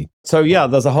society. So yeah,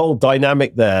 there's a whole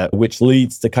dynamic there which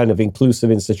leads to kind of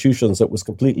inclusive institutions that was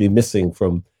completely missing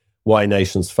from Why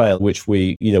Nations Fail, which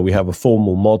we have a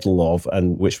formal model of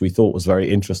and which we thought was very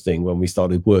interesting when we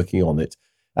started working on it.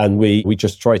 And we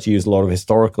just try to use a lot of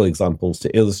historical examples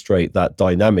to illustrate that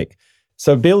dynamic.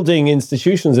 So building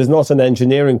institutions is not an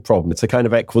engineering problem. It's a kind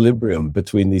of equilibrium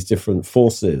between these different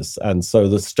forces. And so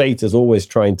the state is always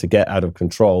trying to get out of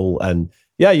control. And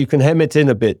yeah, you can hem it in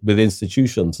a bit with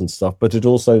institutions and stuff, but it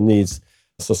also needs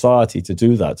society to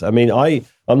do that.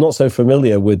 I'm not so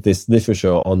familiar with this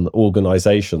literature on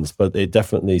organizations, but it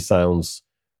definitely sounds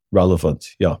relevant.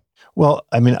 Yeah. Well,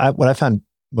 what I found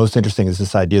most interesting is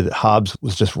this idea that Hobbes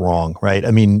was just wrong, right?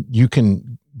 You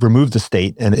can remove the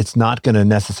state and it's not going to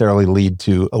necessarily lead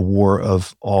to a war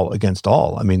of all against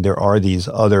all. There are these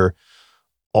other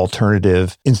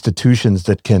alternative institutions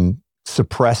that can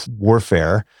suppress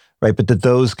warfare, right? But that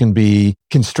those can be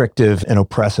constrictive and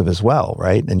oppressive as well,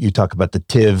 right? And you talk about the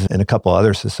TIV and a couple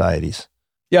other societies.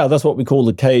 Yeah, that's what we call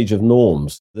the cage of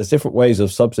norms. There's different ways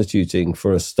of substituting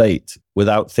for a state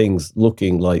without things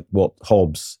looking like what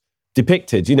Hobbes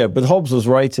depicted, but Hobbes was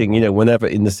writing, whenever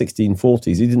in the 1640s,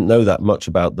 he didn't know that much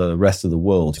about the rest of the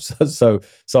world. So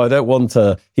I don't want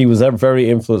to, he was very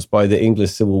influenced by the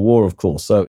English Civil War, of course,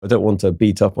 so I don't want to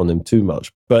beat up on him too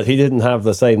much. But he didn't have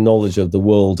the same knowledge of the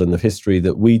world and of history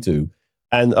that we do.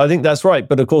 And I think that's right.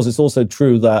 But of course, it's also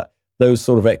true that those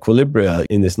sort of equilibria,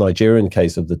 in this Nigerian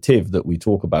case of the TIV that we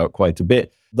talk about quite a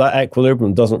bit, that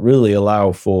equilibrium doesn't really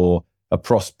allow for a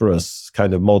prosperous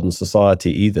kind of modern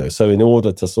society either. So in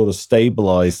order to sort of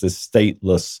stabilize this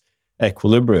stateless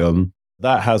equilibrium,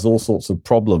 that has all sorts of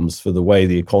problems for the way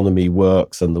the economy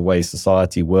works and the way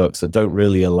society works that don't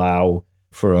really allow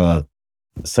for a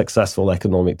successful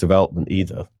economic development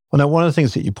either. Well, now, one of the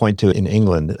things that you point to in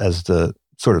England as the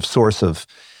sort of source of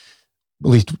at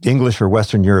least English or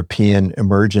Western European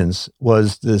emergence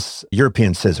was this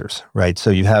European scissors, right?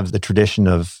 So you have the tradition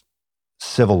of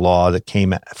civil law that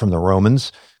came from the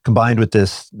Romans, combined with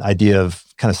this idea of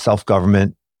kind of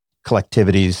self-government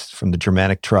collectivities from the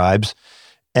Germanic tribes.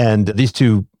 And these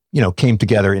two, came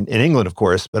together in England, of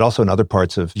course, but also in other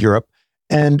parts of Europe.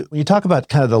 And when you talk about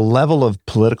kind of the level of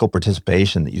political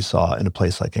participation that you saw in a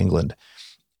place like England,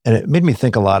 and it made me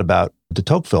think a lot about de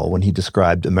Tocqueville when he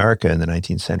described America in the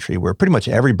 19th century, where pretty much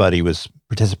everybody was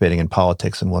participating in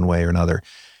politics in one way or another.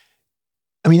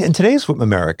 In today's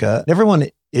America, everyone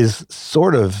is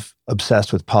sort of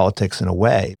obsessed with politics in a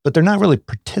way, but they're not really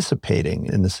participating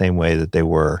in the same way that they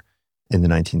were in the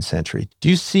 19th century. Do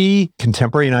you see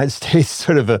contemporary United States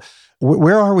sort of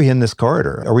Where are we in this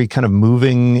corridor? Are we kind of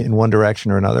moving in one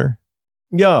direction or another?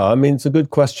 Yeah, I mean, it's a good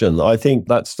question. I think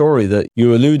that story that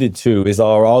you alluded to is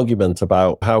our argument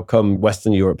about how come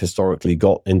Western Europe historically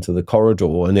got into the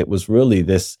corridor. And it was really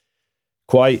this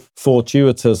quite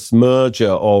fortuitous merger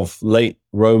of late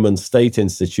Roman state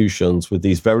institutions with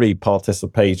these very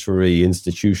participatory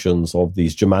institutions of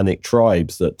these Germanic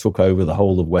tribes that took over the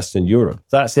whole of Western Europe.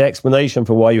 That's the explanation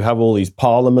for why you have all these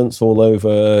parliaments all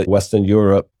over Western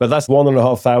Europe. But that's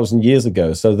 1,500 years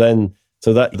ago. So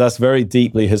that's very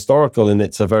deeply historical, and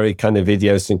it's a very kind of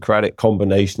idiosyncratic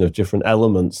combination of different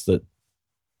elements that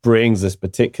brings this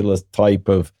particular type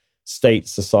of state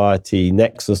society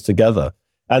nexus together.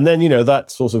 And then,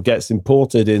 that sort of gets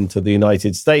imported into the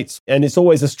United States. And it's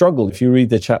always a struggle. If you read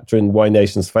the chapter in Why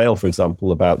Nations Fail, for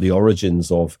example, about the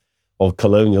origins of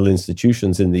colonial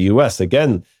institutions in the US,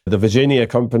 again, the Virginia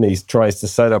Company tries to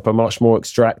set up a much more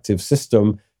extractive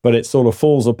system, but it sort of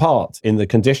falls apart in the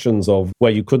conditions of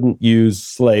where you couldn't use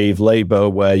slave labor,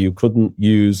 where you couldn't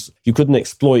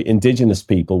exploit indigenous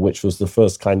people, which was the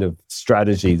first kind of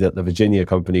strategy that the Virginia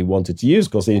Company wanted to use,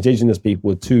 because the indigenous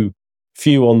people were too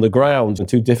few on the ground and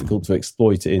too difficult to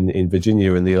exploit in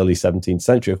Virginia in the early 17th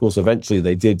century. Of course, eventually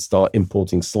they did start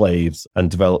importing slaves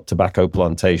and develop tobacco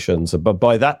plantations. But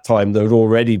by that time, there had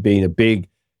already been a big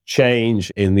change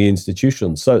in the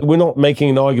institutions. So we're not making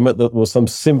an argument that there was some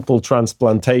simple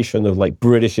transplantation of like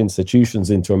British institutions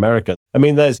into America. I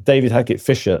mean, there's David Hackett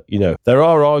Fischer, there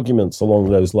are arguments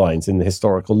along those lines in the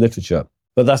historical literature.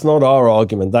 But that's not our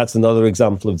argument. That's another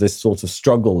example of this sort of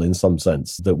struggle in some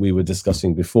sense that we were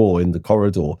discussing before in the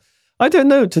corridor. I don't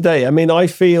know today. I mean, I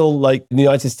feel like the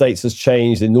United States has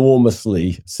changed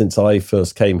enormously since I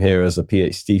first came here as a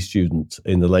PhD student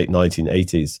in the late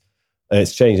 1980s.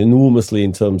 It's changed enormously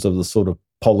in terms of the sort of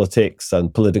politics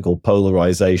and political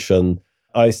polarization.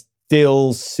 I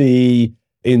still see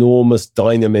enormous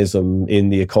dynamism in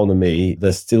the economy.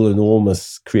 There's still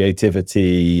enormous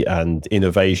creativity and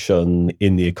innovation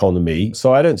in the economy.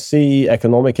 So I don't see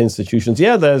economic institutions.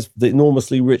 Yeah, there's the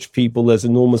enormously rich people. There's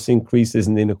enormous increases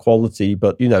in inequality.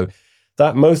 But,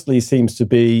 that mostly seems to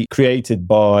be created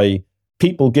by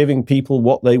people giving people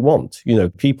what they want.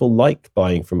 People like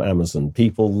buying from Amazon.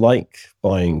 People like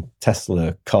buying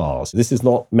Tesla cars. This is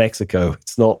not Mexico.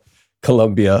 It's not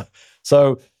Colombia.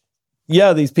 So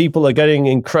yeah, these people are getting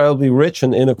incredibly rich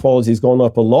and inequality's gone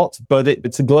up a lot, but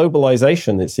it's a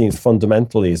globalization, it seems,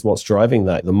 fundamentally is what's driving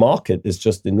that. The market is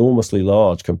just enormously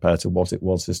large compared to what it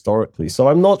was historically. So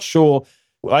I'm not sure,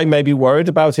 I may be worried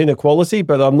about inequality,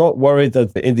 but I'm not worried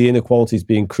that the inequality is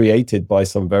being created by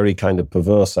some very kind of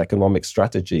perverse economic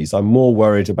strategies. I'm more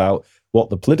worried about what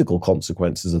the political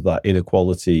consequences of that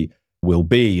inequality will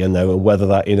be, and whether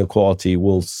that inequality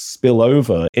will spill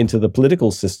over into the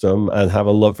political system and have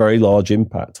a very large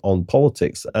impact on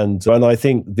politics. And I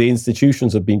think the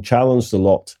institutions have been challenged a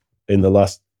lot in the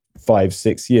last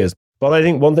 5-6 years. But I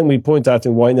think one thing we point out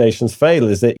in Why Nations Fail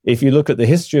is that if you look at the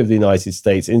history of the United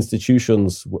States,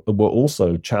 institutions were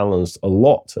also challenged a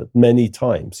lot, many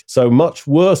times. So much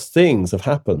worse things have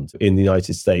happened in the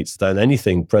United States than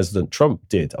anything President Trump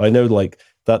did. I know,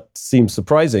 that seems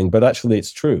surprising, but actually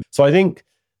it's true. So I think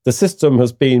the system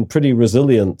has been pretty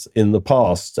resilient in the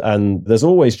past, and there's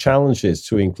always challenges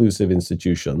to inclusive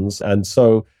institutions. And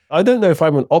so I don't know if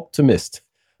I'm an optimist,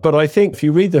 but I think if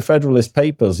you read the Federalist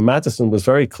Papers, Madison was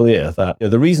very clear that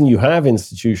the reason you have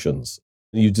institutions,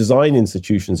 you design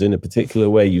institutions in a particular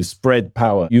way, you spread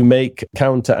power, you make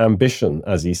counter ambition,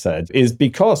 as he said, is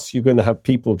because you're going to have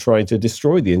people trying to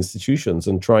destroy the institutions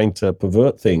and trying to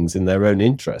pervert things in their own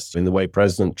interest in the way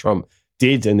President Trump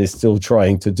did and is still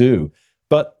trying to do.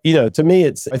 But, to me,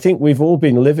 I think we've all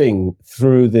been living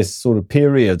through this sort of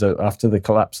period after the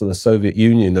collapse of the Soviet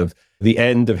Union of the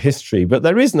end of history. But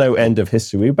there is no end of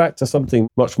history. We're back to something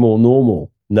much more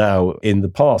normal now in the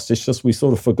past. It's just we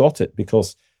sort of forgot it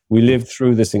because we lived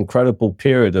through this incredible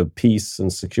period of peace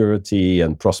and security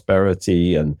and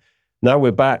prosperity. And now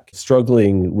we're back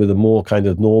struggling with a more kind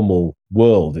of normal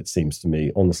world, it seems to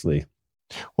me, honestly.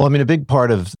 Well, I mean, a big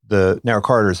part of the narrow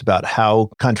corridor is about how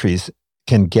countries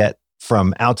can get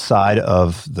from outside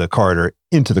of the corridor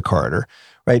into the corridor,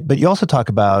 right? But you also talk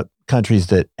about countries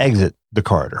that exit the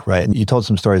corridor, right? And you told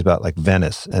some stories about like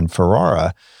Venice and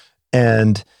Ferrara,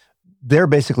 and they're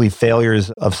basically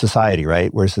failures of society,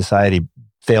 right? Where society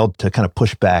failed to kind of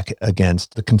push back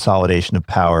against the consolidation of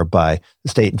power by the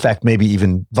state. In fact, maybe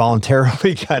even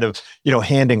voluntarily kind of,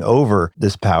 handing over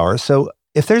this power. So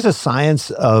if there's a science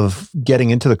of getting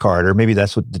into the corridor, maybe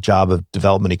that's what the job of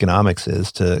development economics is,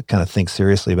 to kind of think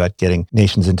seriously about getting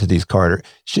nations into these corridors.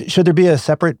 Should there be a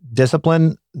separate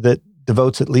discipline that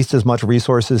devotes at least as much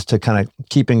resources to kind of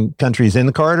keeping countries in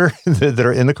the corridor that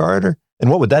are in the corridor? And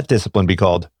what would that discipline be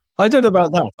called? I don't know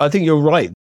about that. I think you're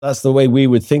right. That's the way we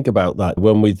would think about that.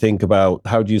 When we think about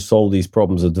how do you solve these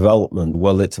problems of development?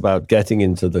 Well, it's about getting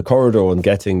into the corridor and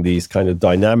getting these kind of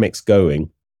dynamics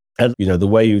going. And, the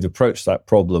way you'd approach that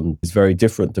problem is very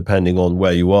different depending on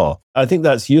where you are. I think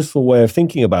that's a useful way of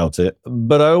thinking about it.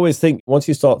 But I always think once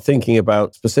you start thinking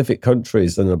about specific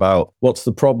countries and about what's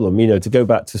the problem, to go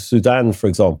back to Sudan, for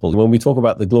example, when we talk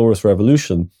about the Glorious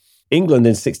Revolution, England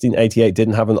in 1688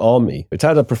 didn't have an army. It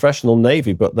had a professional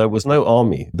navy, but there was no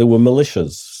army. There were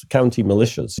militias, county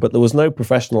militias, but there was no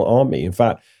professional army. In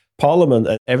fact, Parliament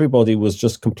and everybody was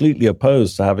just completely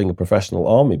opposed to having a professional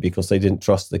army because they didn't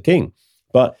trust the king.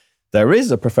 But there is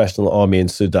a professional army in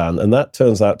Sudan, and that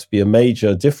turns out to be a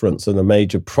major difference and a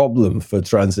major problem for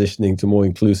transitioning to more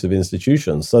inclusive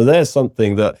institutions. So there's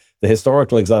something that the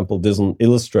historical example doesn't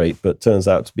illustrate, but turns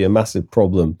out to be a massive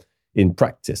problem in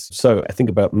practice. So I think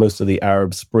about most of the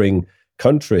Arab Spring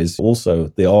countries. Also,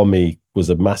 the army was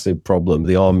a massive problem.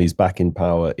 The army's back in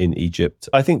power in Egypt.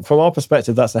 I think from our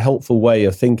perspective, that's a helpful way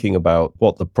of thinking about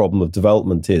what the problem of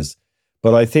development is.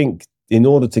 But I think in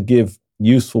order to give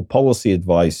useful policy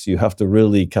advice, you have to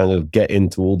really kind of get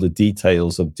into all the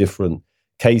details of different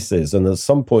cases. And at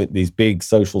some point, these big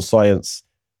social science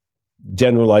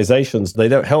generalizations, they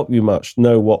don't help you much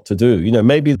know what to do.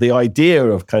 Maybe the idea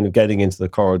of kind of getting into the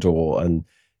corridor and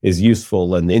is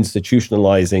useful and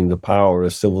institutionalizing the power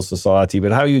of civil society,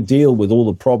 but how you deal with all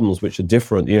the problems which are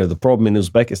different. The problem in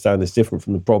Uzbekistan is different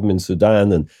from the problem in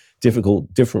Sudan and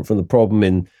different from the problem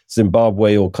in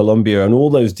Zimbabwe or Colombia. And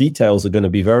all those details are going to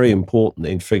be very important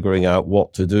in figuring out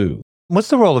what to do. What's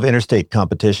the role of interstate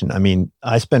competition? I mean,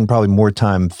 I spend probably more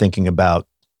time thinking about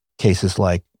cases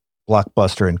like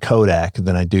Blockbuster and Kodak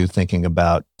than I do thinking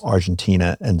about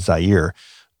Argentina and Zaire.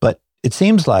 But it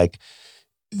seems like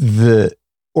the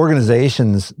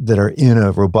organizations that are in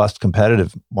a robust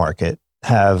competitive market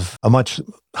have a much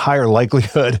higher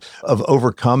likelihood of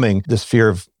overcoming this fear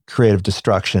of creative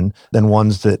destruction than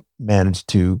ones that manage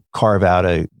to carve out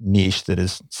a niche that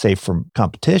is safe from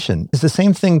competition. Is the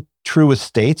same thing true with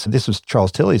states? This was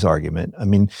Charles Tilley's argument. I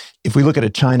mean, if we look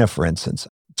at China, for instance,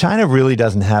 China really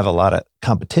doesn't have a lot of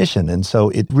competition, and so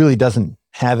it really doesn't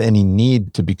have any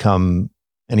need to become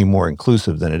any more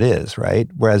inclusive than it is, right?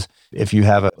 Whereas if you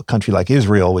have a country like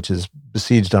Israel, which is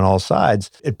besieged on all sides,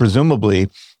 it presumably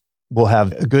will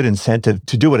have a good incentive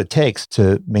to do what it takes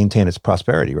to maintain its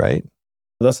prosperity, right?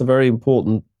 That's a very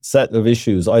important set of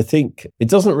issues. I think it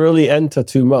doesn't really enter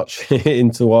too much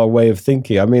into our way of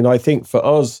thinking. I mean, I think for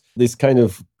us, this kind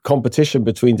of competition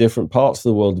between different parts of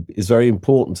the world is very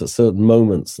important at certain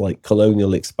moments, like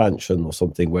colonial expansion or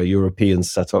something, where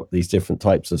Europeans set up these different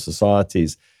types of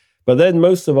societies. But then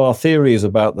most of our theory is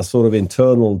about the sort of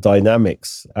internal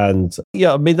dynamics. And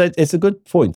yeah, I mean, it's a good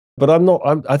point. But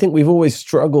I think we've always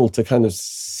struggled to kind of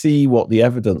see what the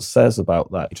evidence says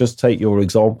about that. Just take your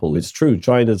example. It's true,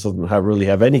 China doesn't really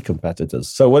have any competitors.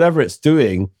 So whatever it's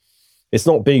doing, it's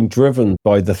not being driven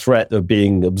by the threat of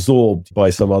being absorbed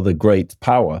by some other great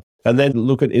power. And then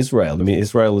look at Israel. I mean,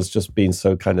 Israel has just been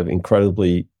so kind of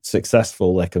incredibly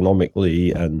successful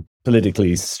economically and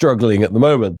politically struggling at the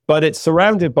moment. But it's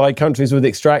surrounded by countries with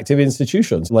extractive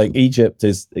institutions. Like Egypt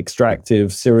is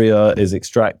extractive, Syria is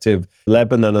extractive,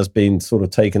 Lebanon has been sort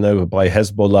of taken over by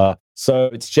Hezbollah.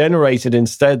 So it's generated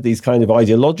instead these kind of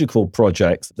ideological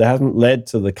projects that haven't led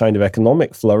to the kind of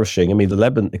economic flourishing. I mean,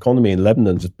 the economy in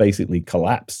Lebanon just basically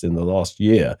collapsed in the last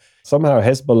year. Somehow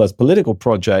Hezbollah's political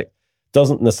project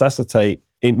doesn't necessitate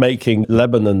in making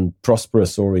Lebanon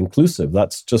prosperous or inclusive.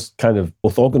 That's just kind of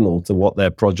orthogonal to what their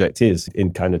project is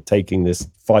in kind of taking this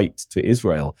fight to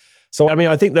Israel. So, I mean,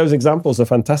 I think those examples are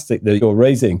fantastic that you're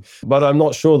raising, but I'm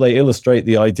not sure they illustrate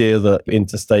the idea that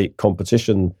interstate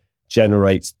competition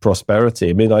generates prosperity.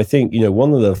 I mean, I think,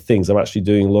 one of the things I'm actually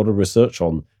doing a lot of research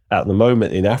on at the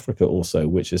moment in Africa also,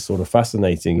 which is sort of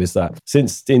fascinating, is that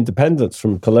since independence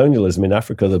from colonialism in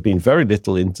Africa, there's been very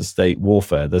little interstate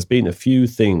warfare. There's been a few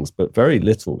things, but very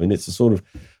little. And it's a sort of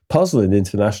puzzle in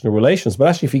international relations. But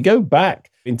actually, if you go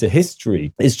back into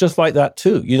history, it's just like that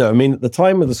too. I mean, at the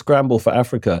time of the scramble for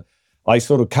Africa, I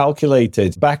sort of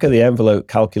calculated, back of the envelope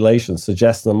calculations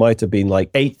suggest there might have been like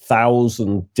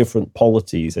 8,000 different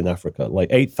polities in Africa, like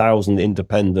 8,000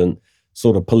 independent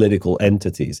sort of political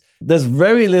entities. There's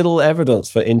very little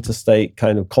evidence for interstate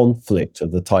kind of conflict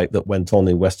of the type that went on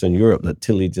in Western Europe that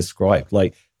Tilley described.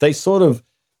 Like they sort of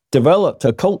developed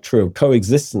a culture of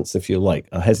coexistence, if you like.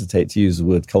 I hesitate to use the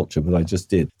word culture, but I just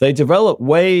did. They developed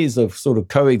ways of sort of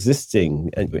coexisting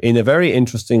in a very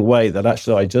interesting way that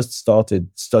actually I just started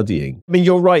studying. I mean,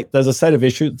 you're right. There's a set of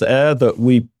issues there that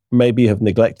we maybe have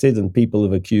neglected and people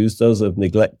have accused us of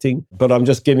neglecting. But I'm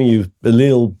just giving you a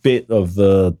little bit of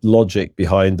the logic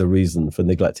behind the reason for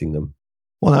neglecting them.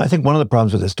 Well, I think one of the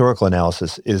problems with historical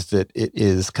analysis is that it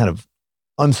is kind of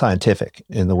unscientific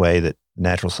in the way that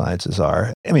natural sciences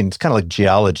are. I mean, it's kind of like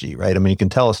geology, right? I mean, you can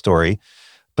tell a story,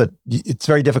 but it's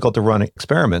very difficult to run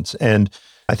experiments. And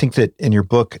I think that in your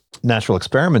book, Natural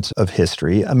Experiments of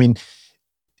History, I mean,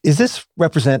 does this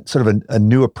represent sort of a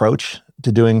new approach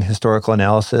to doing historical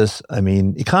analysis? I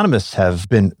mean, economists have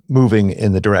been moving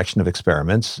in the direction of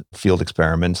experiments, field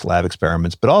experiments, lab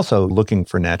experiments, but also looking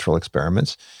for natural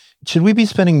experiments. Should we be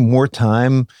spending more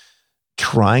time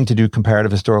trying to do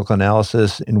comparative historical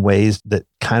analysis in ways that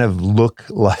kind of look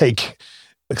like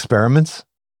experiments?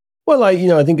 Well, I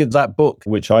think that book,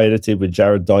 which I edited with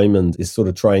Jared Diamond, is sort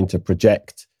of trying to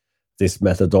project this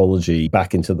methodology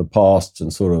back into the past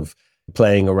and sort of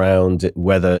playing around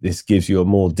whether this gives you a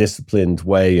more disciplined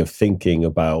way of thinking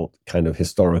about kind of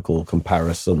historical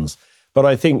comparisons. But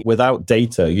I think without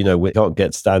data, we can't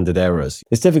get standard errors.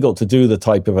 It's difficult to do the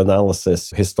type of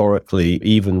analysis historically,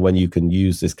 even when you can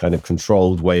use this kind of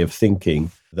controlled way of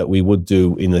thinking that we would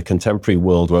do in the contemporary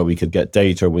world, where we could get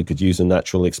data and we could use a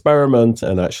natural experiment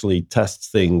and actually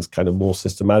test things kind of more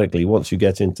systematically. Once you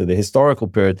get into the historical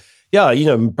period,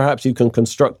 perhaps you can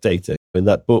construct data. In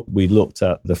that book, we looked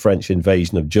at the French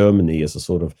invasion of Germany as a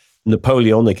sort of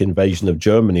Napoleonic invasion of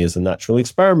Germany as a natural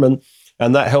experiment.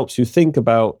 And that helps you think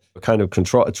about a kind of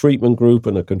a treatment group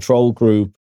and a control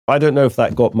group. I don't know if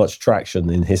that got much traction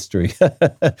in history.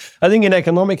 I think in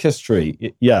economic history,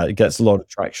 it gets a lot of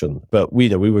traction. But we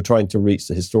were trying to reach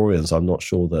the historians. I'm not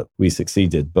sure that we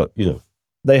succeeded. But,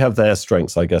 they have their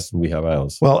strengths, I guess, and we have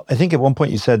ours. Well, I think at one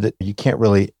point you said that you can't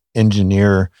really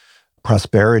engineer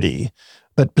prosperity.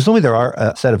 But presumably there are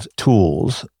a set of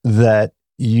tools that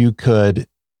you could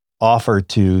offer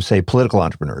to, say, political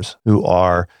entrepreneurs who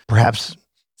are perhaps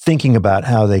thinking about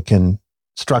how they can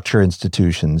structure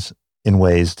institutions in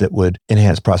ways that would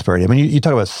enhance prosperity. I mean, you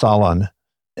talk about Solon,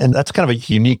 and that's kind of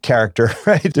a unique character,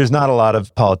 right? There's not a lot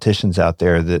of politicians out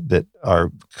there that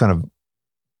are kind of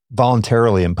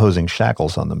voluntarily imposing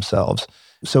shackles on themselves.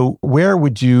 So where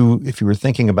would you, if you were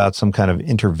thinking about some kind of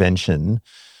intervention,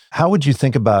 how would you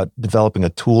think about developing a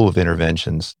tool of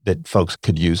interventions that folks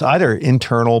could use, either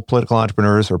internal political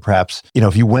entrepreneurs or perhaps,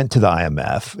 if you went to the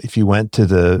IMF, if you went to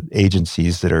the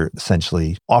agencies that are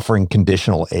essentially offering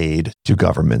conditional aid to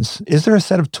governments, is there a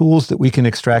set of tools that we can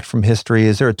extract from history?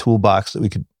 Is there a toolbox that we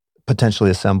could potentially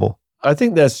assemble? I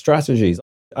think there's strategies.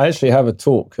 I actually have a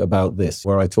talk about this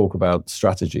where I talk about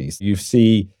strategies. You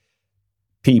see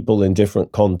people in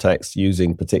different contexts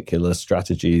using particular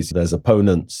strategies. There's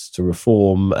opponents to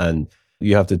reform, and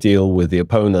you have to deal with the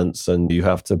opponents and you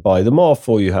have to buy them off,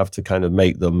 or you have to kind of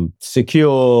make them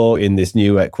secure in this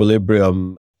new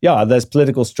equilibrium. Yeah, there's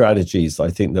political strategies I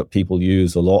think that people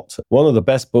use a lot. One of the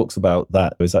best books about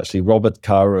that is actually Robert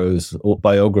Caro's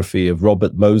biography of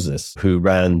Robert Moses, who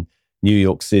ran New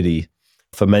York City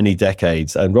for many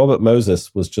decades. And Robert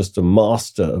Moses was just a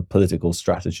master of political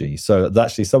strategy. So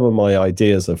actually some of my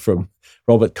ideas are from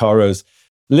Robert Caro's.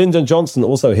 Lyndon Johnson,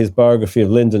 also his biography of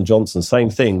Lyndon Johnson, same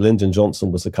thing. Lyndon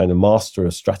Johnson was a kind of master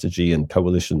of strategy and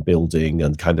coalition building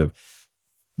and kind of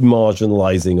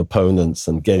marginalizing opponents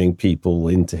and getting people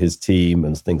into his team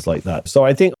and things like that. So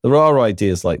I think there are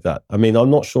ideas like that. I mean,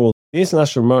 I'm not sure. The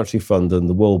International Monetary Fund and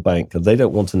the World Bank, they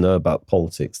don't want to know about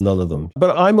politics, none of them.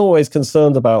 But I'm always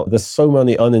concerned about there's so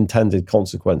many unintended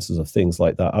consequences of things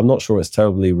like that. I'm not sure it's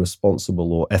terribly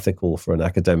responsible or ethical for an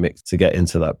academic to get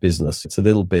into that business. It's a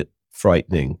little bit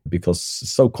frightening because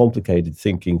it's so complicated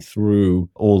thinking through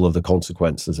all of the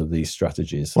consequences of these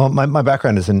strategies. Well, my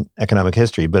background is in economic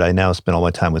history, but I now spend all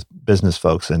my time with business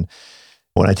folks. And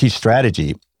when I teach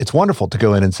strategy, it's wonderful to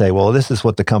go in and say, well, this is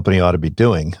what the company ought to be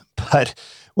doing. But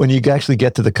when you actually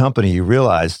get to the company, you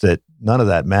realize that none of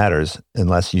that matters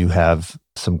unless you have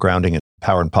some grounding in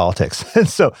power and politics. And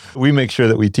so we make sure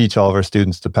that we teach all of our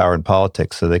students to power and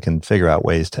politics so they can figure out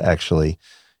ways to actually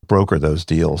broker those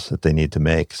deals that they need to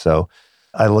make. So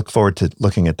I look forward to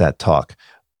looking at that talk.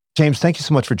 James, thank you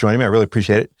so much for joining me. I really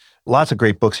appreciate it. Lots of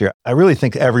great books here. I really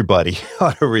think everybody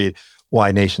ought to read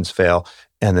Why Nations Fail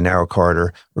and The Narrow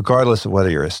Corridor, regardless of whether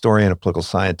you're a historian, a political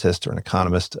scientist, or an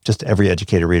economist. Just every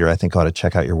educated reader, I think, ought to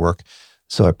check out your work.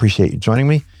 So I appreciate you joining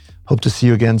me. Hope to see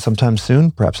you again sometime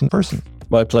soon, perhaps in person.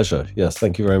 My pleasure. Yes,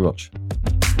 thank you very much.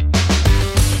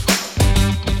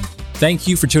 Thank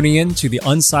you for tuning in to the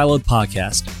Unsiloed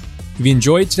podcast. If you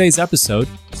enjoyed today's episode,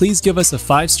 please give us a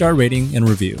 5-star rating and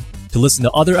review. To listen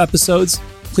to other episodes,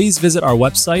 please visit our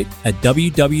website at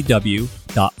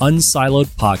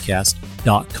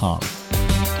www.unsiloedpodcast.com.